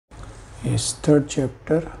Yes, third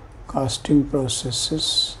chapter, casting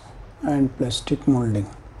processes and plastic molding.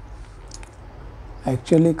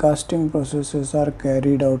 Actually, casting processes are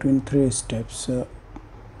carried out in three steps: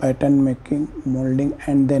 pattern making, molding,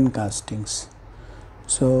 and then castings.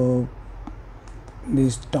 So,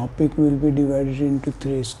 this topic will be divided into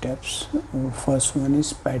three steps. First one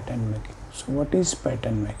is pattern making. So, what is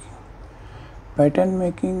pattern making? Pattern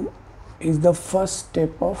making is the first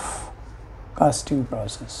step of casting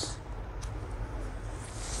process,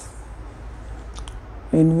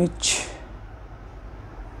 in which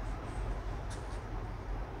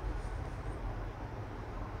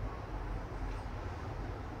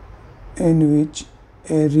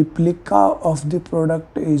a replica of the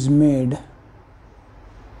product is made,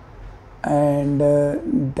 and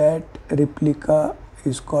that replica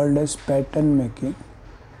is called as pattern making.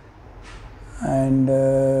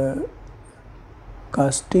 And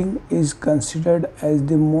casting is considered as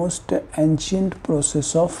the most ancient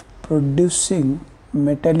process of producing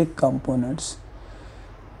metallic components.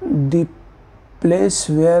 The place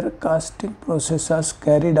where casting process is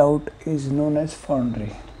carried out is known as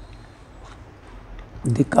foundry.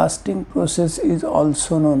 The casting process is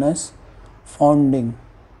also known as founding.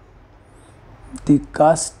 The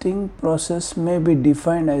casting process may be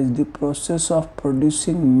defined as the process of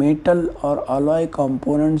producing metal or alloy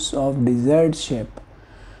components of desired shape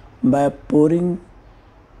by pouring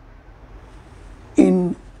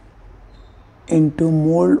into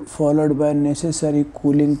mold, followed by necessary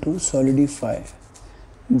cooling to solidify.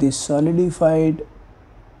 The solidified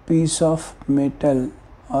piece of metal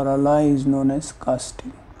or alloy is known as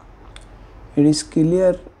casting. It is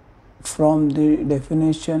clear from the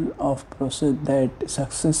definition of process that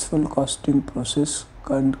successful casting process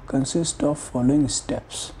consists of following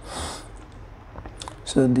steps.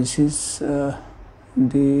 So this is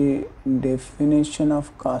the definition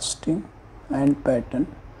of casting and pattern.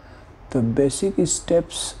 The basic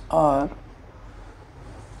steps are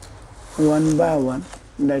one by one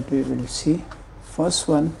that we will see. First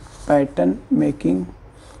one, pattern making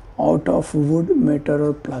out of wood, metal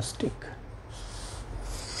or plastic.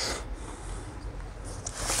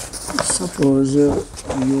 Suppose you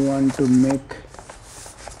want to make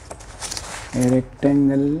a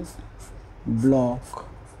rectangle block,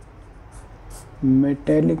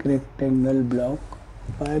 metallic rectangle block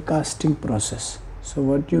by casting process. So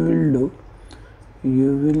what you will do,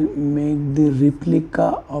 you will make the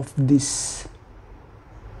replica of this,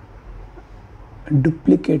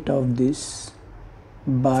 duplicate of this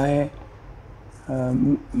by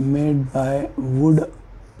made by wood,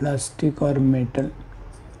 plastic or metal,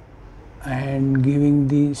 and giving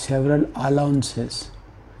the several allowances.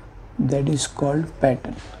 That is called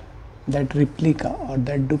pattern. That replica or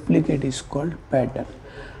that duplicate is called pattern,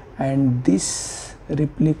 and this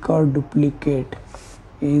replica or duplicate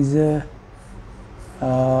is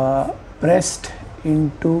pressed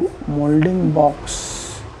into molding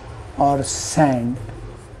box or sand,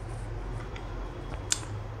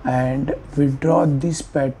 and withdraw this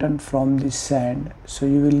pattern from the sand. So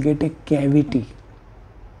you will get a cavity,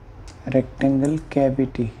 rectangle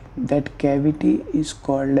cavity. That cavity is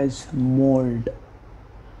called as mold,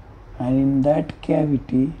 and in that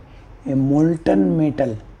cavity a molten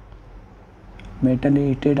metal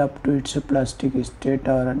heated up to its plastic state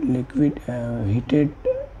or liquid heated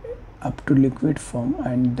up to liquid form,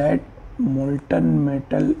 and that molten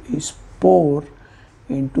metal is poured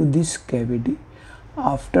into this cavity.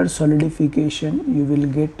 After solidification you will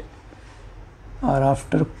get, or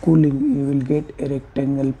after cooling you will get a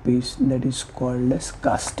rectangle piece that is called as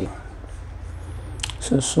casting.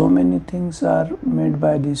 So many things are made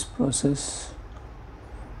by this process.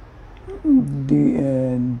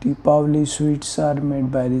 The Deepavali sweets are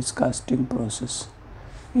made by this casting process,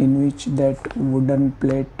 in which that wooden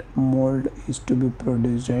plate mold is to be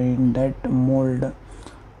produced, and in that mold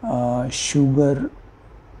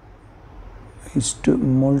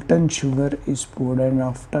molten sugar is poured, and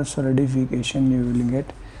after solidification you will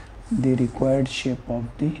get the required shape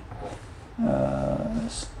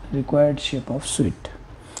of sweet.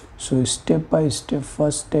 So step by step,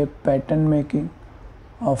 first step, pattern making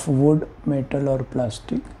of wood, metal or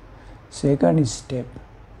plastic. Second step,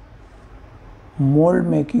 mold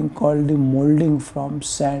making, called the molding from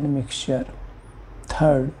sand mixture.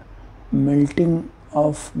 Third, melting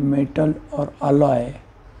of metal or alloy,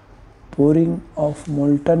 pouring of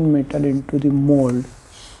molten metal into the mold,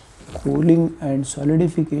 cooling and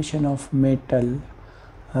solidification of metal,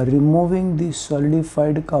 removing the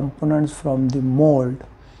solidified components from the mold,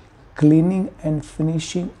 cleaning and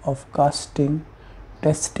finishing of casting,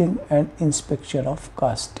 testing and inspection of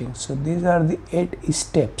casting. So these are the 8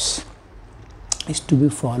 steps is to be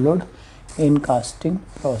followed in casting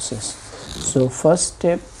process. So first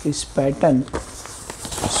step is pattern.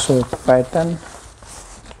 So pattern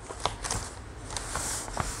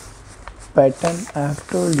I have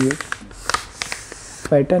told you,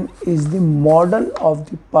 pattern is the model of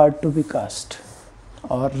the part to be cast,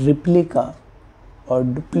 or replica or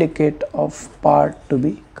duplicate of part to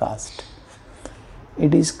be cast.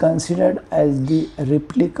 It is considered as the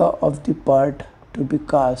replica of the part to be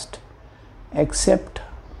cast except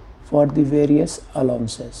for the various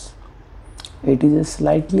allowances. It is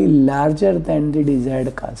slightly larger than the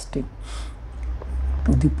desired casting.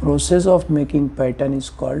 The process of making pattern is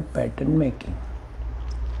called pattern making.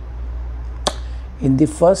 In the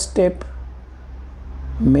first step,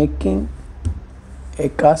 making a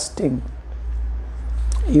casting,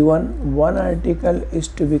 even one article is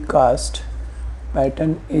to be cast,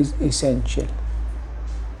 pattern is essential.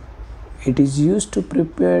 It is used to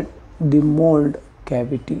prepare the mold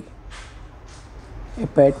cavity. A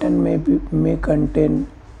pattern may contain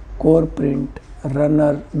core print,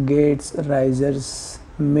 runner, gates, risers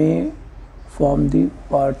may form the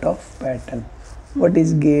part of pattern. What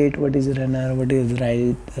is gate, what is runner, what is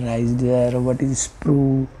riser, what is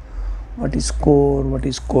sprue, what is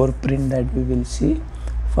core print, that we will see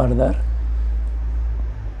further.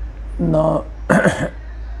 Now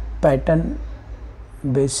pattern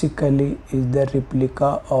basically is the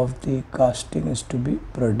replica of the casting is to be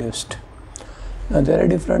produced. Now there are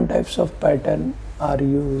different types of pattern are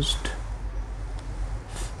used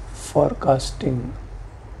for casting.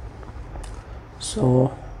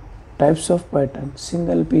 So types of pattern: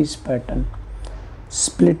 single piece pattern,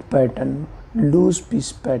 split pattern, loose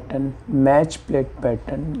piece pattern, match plate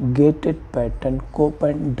pattern, gated pattern, cope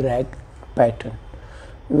and drag pattern.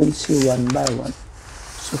 We will see one by one.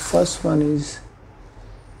 So first one is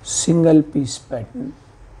single piece pattern.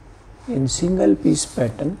 In single piece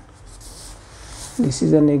pattern, this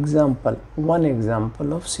is an example, one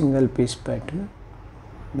example of single piece pattern.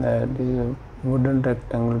 There is a wooden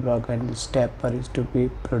rectangle block and the stepper is to be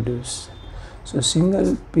produced. So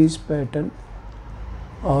single piece pattern,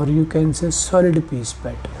 or you can say solid piece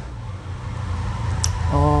pattern,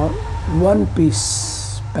 or one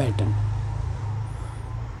piece pattern.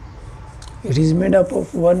 It is made up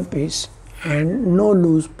of one piece and no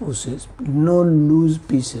loose pieces.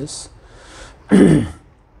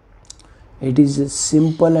 It is a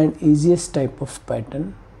simple and easiest type of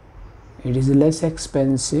pattern. It is less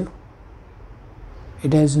expensive.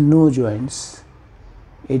 It has no joints.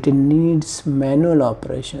 It needs manual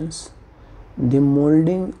operations. The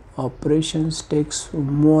molding operations takes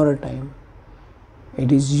more time.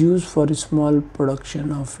 It is used for small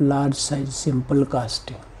production of large size simple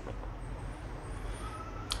casting.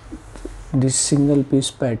 These single piece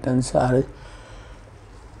patterns are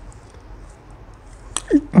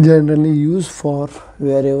generally used for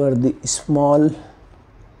wherever the small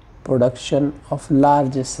production of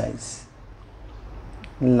large size,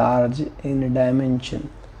 large in dimension,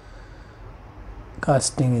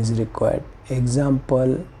 casting is required.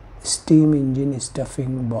 Example, steam engine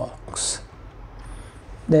stuffing box.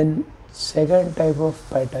 Then second type of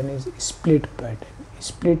pattern is split pattern.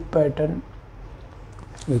 Split pattern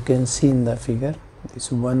you can see in the figure,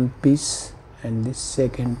 this one piece and this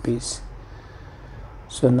second piece.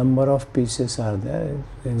 So number of pieces are there.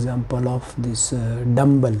 Example of this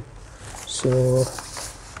dumbbell. So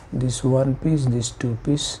this one piece, this two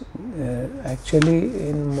piece. Actually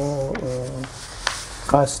in more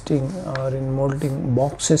casting or in molding,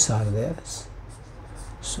 boxes are there.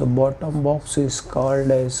 So bottom box is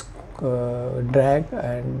called as drag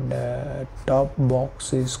and top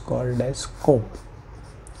box is called as cope.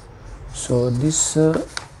 So this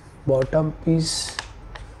bottom piece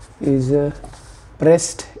is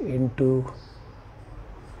pressed into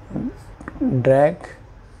drag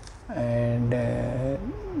and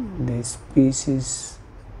this piece is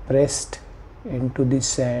pressed into the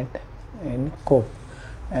sand in cope,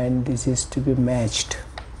 and this is to be matched.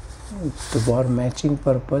 For matching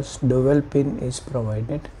purpose, dowel pin is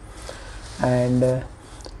provided, and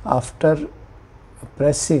after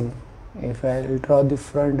pressing, if I will draw the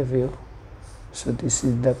front view, so this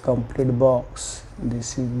is the complete box.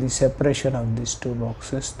 This is the separation of these two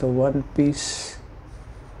boxes. The one piece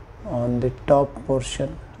on the top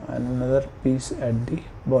portion and another piece at the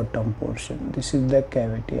bottom portion. This is the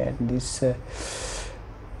cavity, and this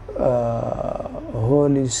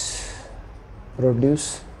hole is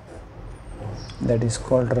produced, that is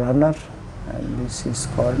called runner, and this is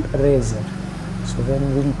called riser. So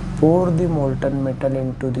when we will pour the molten metal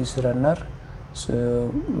into this runner,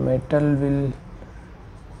 so metal will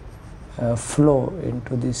flow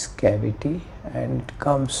into this cavity and it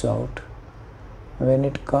comes out. When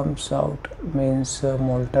it comes out means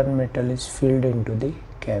molten metal is filled into the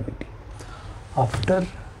cavity. After,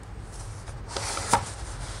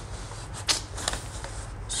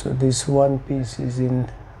 so this one piece is in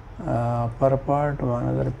upper part, one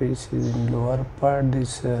other piece is in lower part.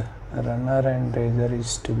 This runner and riser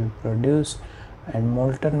is to be produced, and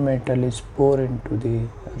molten metal is poured into the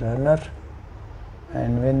runner,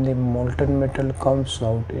 and when the molten metal comes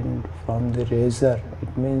out from the riser,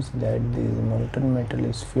 it means that the molten metal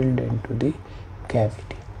is filled into the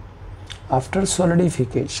cavity. After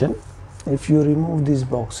solidification, if you remove these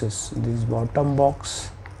boxes, this bottom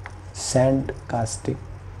box, sand casting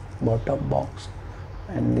bottom box,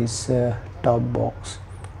 and this top box,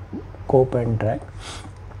 cope and drag,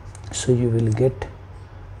 so you will get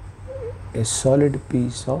a solid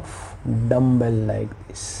piece of dumbbell like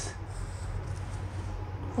this.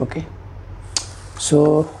 Okay,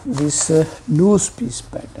 so this loose piece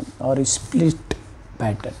pattern or split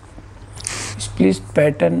pattern. Split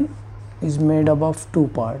pattern is made up of two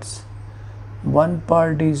parts. One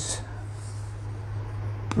part is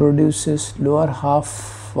produces lower half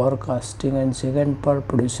for casting and second part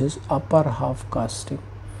produces upper half casting.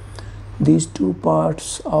 These two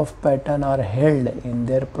parts of pattern are held in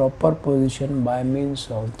their proper position by means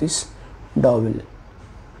of this dowel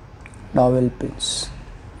pins.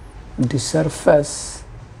 The surface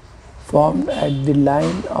formed at the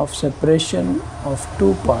line of separation of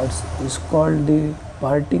two parts is called the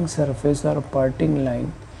parting surface or parting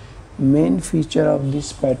line. Main feature of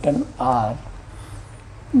this pattern are,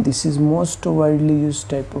 this is most widely used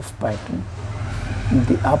type of pattern,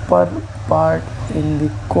 the upper part in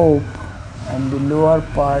the cope and the lower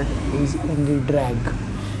part is in the drag.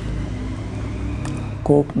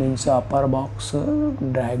 Cope means upper box,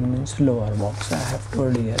 drag means lower box. I have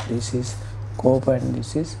told here this is cope and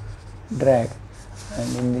this is drag,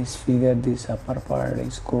 and in this figure this upper part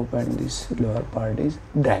is cope and this lower part is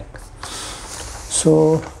drag.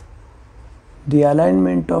 So the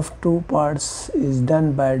alignment of two parts is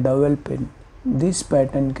done by dowel pin. This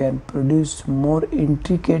pattern can produce more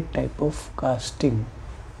intricate type of casting.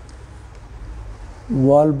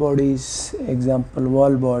 Wall bodies, example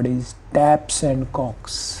wall bodies, taps and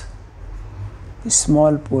cocks.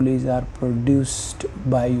 Small pulleys are produced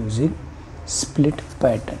by using split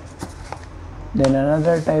pattern. Then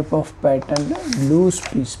another type of pattern, loose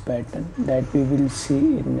piece pattern, that we will see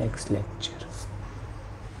in next lecture.